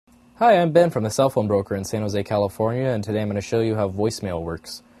Hi, I'm Ben from the cell phone broker in San Jose, California, and today I'm going to show you how voicemail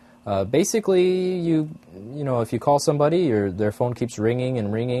works. Basically, if you call somebody, their phone keeps ringing,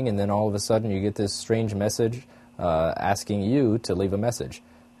 and then all of a sudden you get this strange message asking you to leave a message.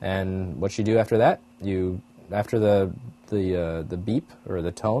 And what you do after that, after the beep or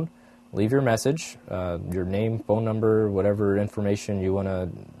the tone, leave your message, your name, phone number, whatever information you want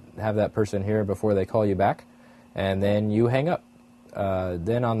to have that person hear before they call you back, and then you hang up.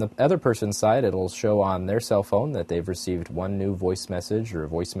 Then on the other person's side, it'll show on their cell phone that they've received one new voice message or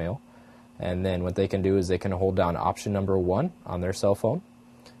voicemail. And then what they can do is they can hold down option number 1 on their cell phone,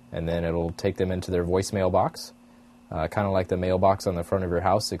 and then it'll take them into their voicemail box, kind of like the mailbox on the front of your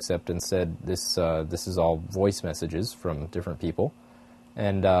house, except instead this is all voice messages from different people.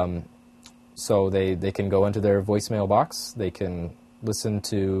 And so they can go into their voicemail box. They can listen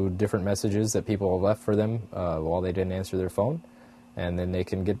to different messages that people have left for them while they didn't answer their phone. And then they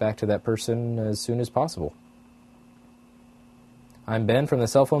can get back to that person as soon as possible. I'm Ben from the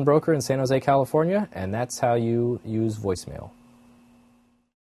cell phone broker in San Jose, California, and that's how you use voicemail.